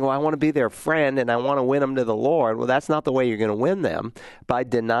that. They think, well, I want to be their friend and I want to win them to the Lord. Well, that's not the way you're going to win them, by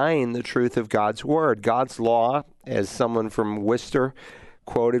denying the truth of God's word. God's law, as someone from Worcester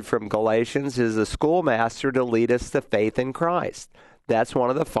quoted from Galatians, is a schoolmaster to lead us to faith in Christ. That's one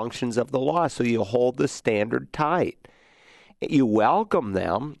of the functions of the law. So you hold the standard tight. You welcome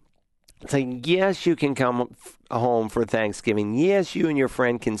them. Saying, yes, you can come home for Thanksgiving. Yes, you and your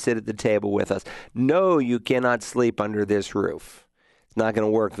friend can sit at the table with us. No, you cannot sleep under this roof. It's not going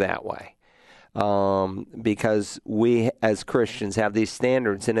to work that way. because we as Christians have these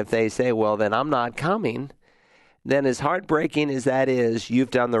standards. And if they say, well, then I'm not coming, then as heartbreaking as that is,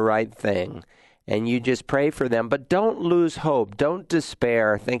 you've done the right thing. And you just pray for them. But don't lose hope. Don't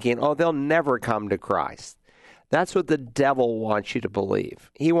despair thinking, oh, they'll never come to Christ. That's what the devil wants you to believe.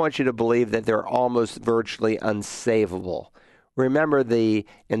 He wants you to believe that they're almost virtually unsavable. Remember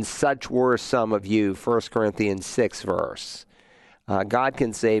 "and such were some of you," 1 Corinthians 6 verse. God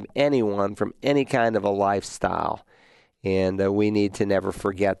can save anyone from any kind of a lifestyle, and we need to never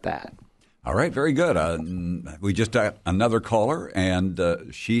forget that. All right, very good. We just got another caller, and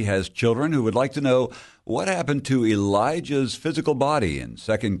she has children who would like to know what happened to Elijah's physical body in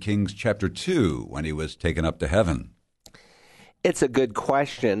 2 Kings chapter 2 when he was taken up to heaven. It's a good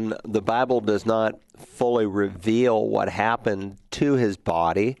question. The Bible does not fully reveal what happened to his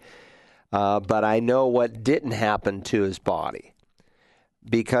body, but I know what didn't happen to his body,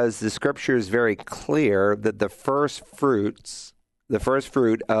 because the Scripture is very clear that the first fruit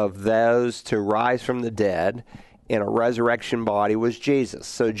of those to rise from the dead in a resurrection body was Jesus.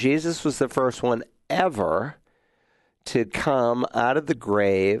 So Jesus was the first one ever to come out of the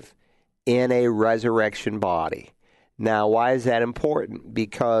grave in a resurrection body. Now, why is that important?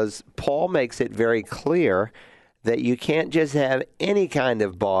 Because Paul makes it very clear that you can't just have any kind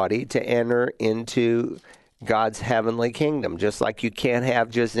of body to enter into God's heavenly kingdom, just like you can't have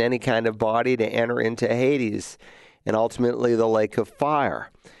just any kind of body to enter into Hades and ultimately the lake of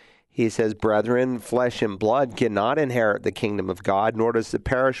fire. He says, "Brethren, flesh and blood cannot inherit the kingdom of God, nor does the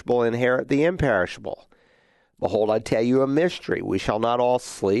perishable inherit the imperishable. Behold, I tell you a mystery. We shall not all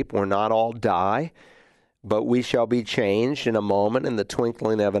sleep, or not all die, but we shall be changed in a moment, in the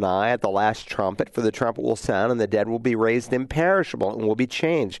twinkling of an eye, at the last trumpet. For the trumpet will sound, and the dead will be raised imperishable, and will be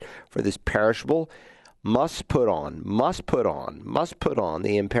changed. For this perishable must put on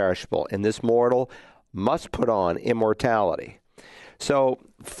the imperishable, and this mortal must put on immortality." So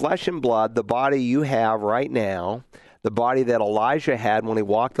flesh and blood, the body you have right now, the body that Elijah had when he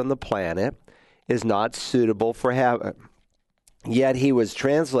walked on the planet, is not suitable for heaven. Yet he was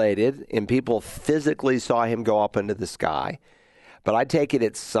translated, and people physically saw him go up into the sky. But I take it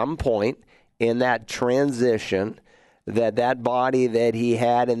at some point in that transition that body that he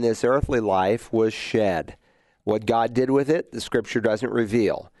had in this earthly life was shed. What God did with it, the Scripture doesn't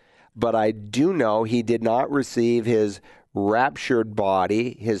reveal. But I do know he did not receive his raptured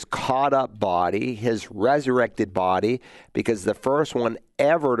body, his caught up body, his resurrected body, because the first one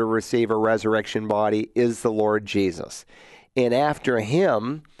ever to receive a resurrection body is the Lord Jesus. And after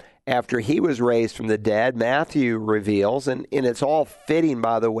him, after he was raised from the dead, Matthew reveals, and it's all fitting,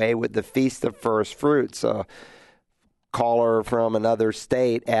 by the way, with the Feast of First Fruits. A caller from another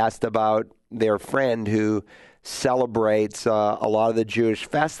state asked about their friend who celebrates a lot of the Jewish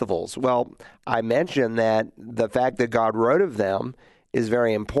festivals. Well, I mentioned that the fact that God wrote of them is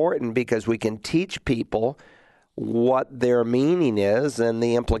very important, because we can teach people what their meaning is and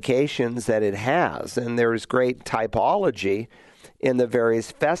the implications that it has. And there's great typology in the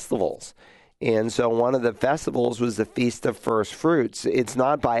various festivals. And so one of the festivals was the Feast of First Fruits. It's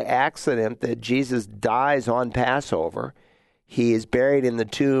not by accident that Jesus dies on Passover. He is buried in the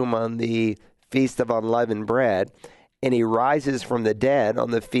tomb on the Feast of Unleavened Bread, and he rises from the dead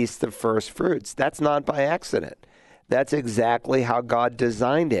on the Feast of First Fruits. That's not by accident. That's exactly how God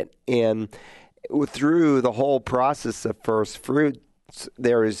designed it. And through the whole process of first fruits,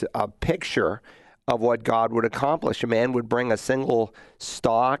 there is a picture of what God would accomplish. A man would bring a single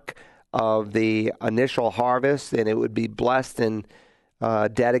stalk of the initial harvest, and it would be blessed and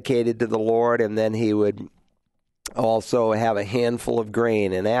dedicated to the Lord, and then he would also have a handful of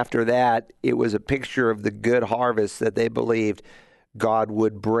grain. And after that, it was a picture of the good harvest that they believed God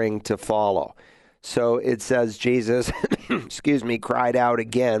would bring to follow. So it says Jesus, cried out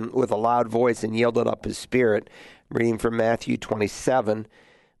again with a loud voice and yielded up his spirit. Reading from Matthew 27,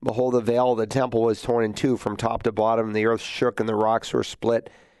 "Behold, the veil of the temple was torn in two from top to bottom, and the earth shook and the rocks were split.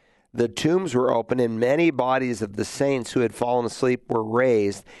 The tombs were opened, and many bodies of the saints who had fallen asleep were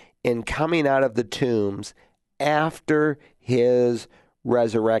raised, and coming out of the tombs after his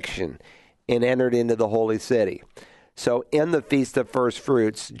resurrection, and entered into the holy city." So in the Feast of First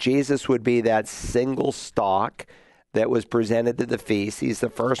Fruits, Jesus would be that single stalk that was presented to the feast. He's the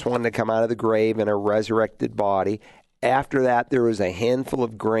first one to come out of the grave in a resurrected body. After that, there was a handful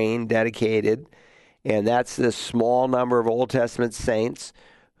of grain dedicated, and that's this small number of Old Testament saints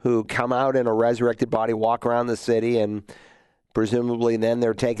who come out in a resurrected body, walk around the city, and presumably then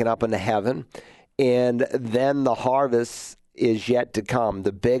they're taken up into heaven. And then the harvest is yet to come.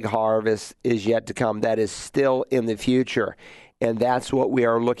 The big harvest is yet to come. That is still in the future. And that's what we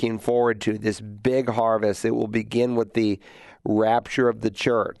are looking forward to, this big harvest. It will begin with the rapture of the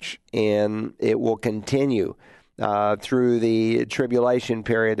church, and it will continue through the tribulation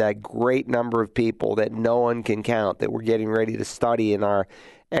period, that great number of people that no one can count, that we're getting ready to study in our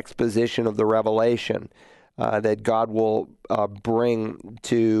exposition of the Revelation, that God will bring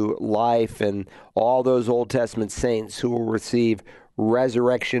to life, and all those Old Testament saints who will receive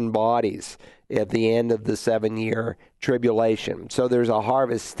resurrection bodies at the end of the 7-year tribulation. So there's a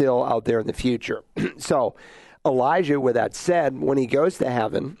harvest still out there in the future. So Elijah, with that said, when he goes to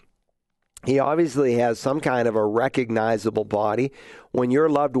heaven, he obviously has some kind of a recognizable body. When your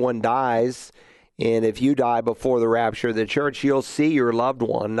loved one dies, and if you die before the rapture of the church, you'll see your loved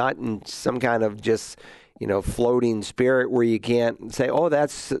one, not in some kind of just, floating spirit where you can't say, oh,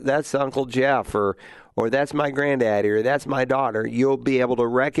 that's Uncle Jeff, or that's my granddaddy, or that's my daughter. You'll be able to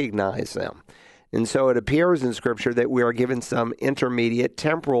recognize them. And so it appears in Scripture that we are given some intermediate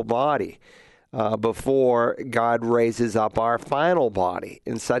temporal body before God raises up our final body,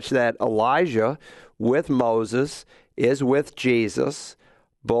 in such that Elijah with Moses is with Jesus,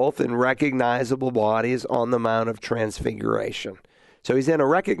 both in recognizable bodies on the Mount of Transfiguration. So he's in a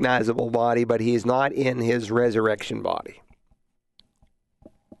recognizable body, but he's not in his resurrection body.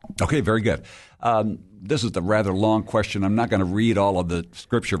 Okay, very good. This is a rather long question. I'm not going to read all of the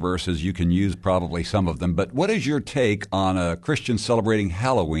scripture verses. You can use probably some of them. But what is your take on a Christian celebrating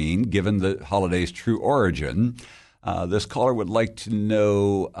Halloween, given the holiday's true origin? This caller would like to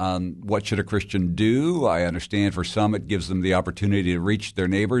know, what should a Christian do? I understand for some it gives them the opportunity to reach their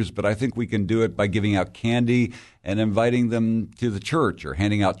neighbors, but I think we can do it by giving out candy and inviting them to the church, or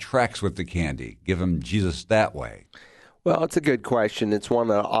handing out tracts with the candy. Give them Jesus that way. Well, it's a good question. It's one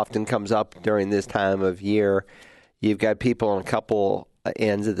that often comes up during this time of year. You've got people on a couple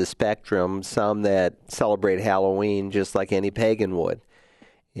ends of the spectrum, some that celebrate Halloween just like any pagan would.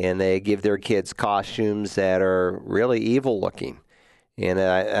 And they give their kids costumes that are really evil looking. And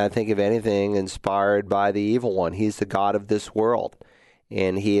I think, if anything, inspired by the evil one. He's the God of this world.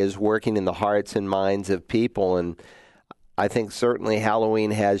 And he is working in the hearts and minds of people. And I think certainly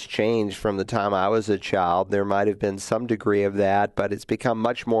Halloween has changed from the time I was a child. There might have been some degree of that, but it's become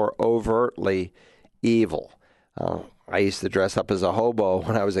much more overtly evil. I used to dress up as a hobo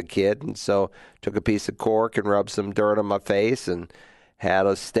when I was a kid, and so took a piece of cork and rubbed some dirt on my face and had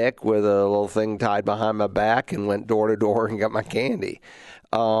a stick with a little thing tied behind my back and went door to door and got my candy.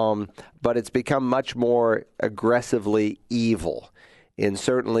 But it's become much more aggressively evil. And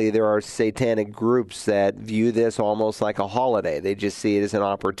certainly there are satanic groups that view this almost like a holiday. They just see it as an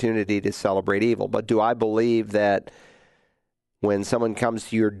opportunity to celebrate evil. But do I believe that when someone comes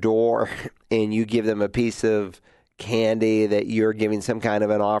to your door and you give them a piece of candy, that you're giving some kind of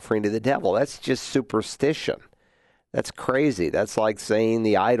an offering to the devil? That's just superstition. That's crazy. That's like saying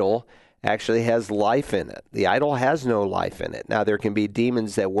the idol actually has life in it. The idol has no life in it. Now, there can be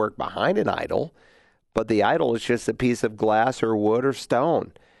demons that work behind an idol, but the idol is just a piece of glass or wood or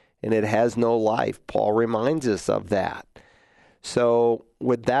stone, and it has no life. Paul reminds us of that. So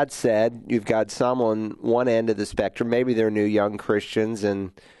with that said, you've got some on one end of the spectrum. Maybe they're new young Christians,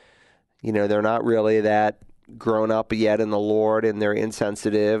 and they're not really that grown up yet in the Lord, and they're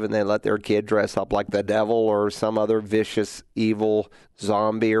insensitive, and they let their kid dress up like the devil or some other vicious, evil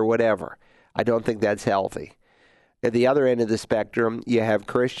zombie or whatever. I don't think that's healthy. At the other end of the spectrum, you have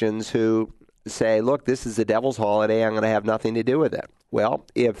Christians who say, look, this is the devil's holiday. I'm going to have nothing to do with it. Well,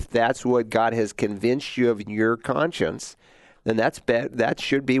 if that's what God has convinced you of in your conscience, then that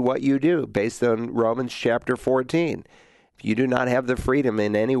should be what you do, based on Romans chapter 14. If you do not have the freedom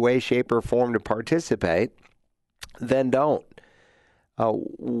in any way, shape, or form to participate, then don't.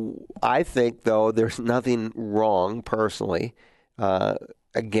 I think, though, there's nothing wrong, personally,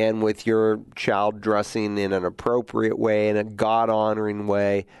 again, with your child dressing in an appropriate way, in a God-honoring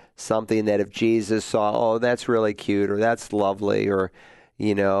way, something that if Jesus saw, oh, that's really cute, or that's lovely, or,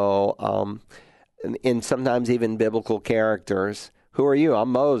 and sometimes even biblical characters. Who are you?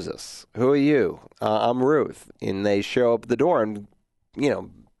 I'm Moses. Who are you? I'm Ruth. And they show up at the door, and,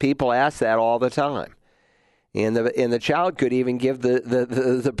 people ask that all the time. And the child could even give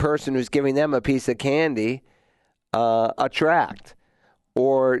the person who's giving them a piece of candy a tract.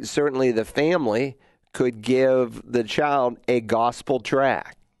 Or certainly the family could give the child a gospel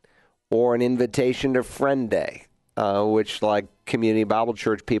tract or an invitation to Friend Day, which like Community Bible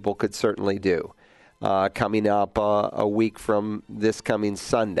Church people could certainly do, coming up a week from this coming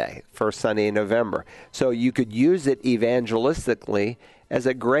Sunday, first Sunday in November. So you could use it evangelistically as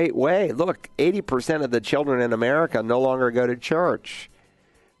a great way. Look, 80% of the children in America no longer go to church.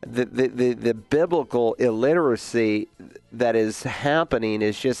 The biblical illiteracy that is happening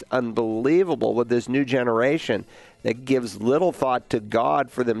is just unbelievable with this new generation that gives little thought to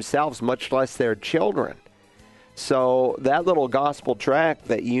God for themselves, much less their children. So that little gospel tract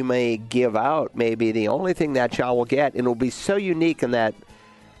that you may give out may be the only thing that child will get, and it will be so unique in that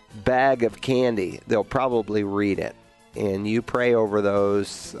bag of candy, they'll probably read it. And you pray over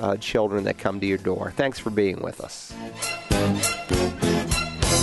those children that come to your door. Thanks for being with us.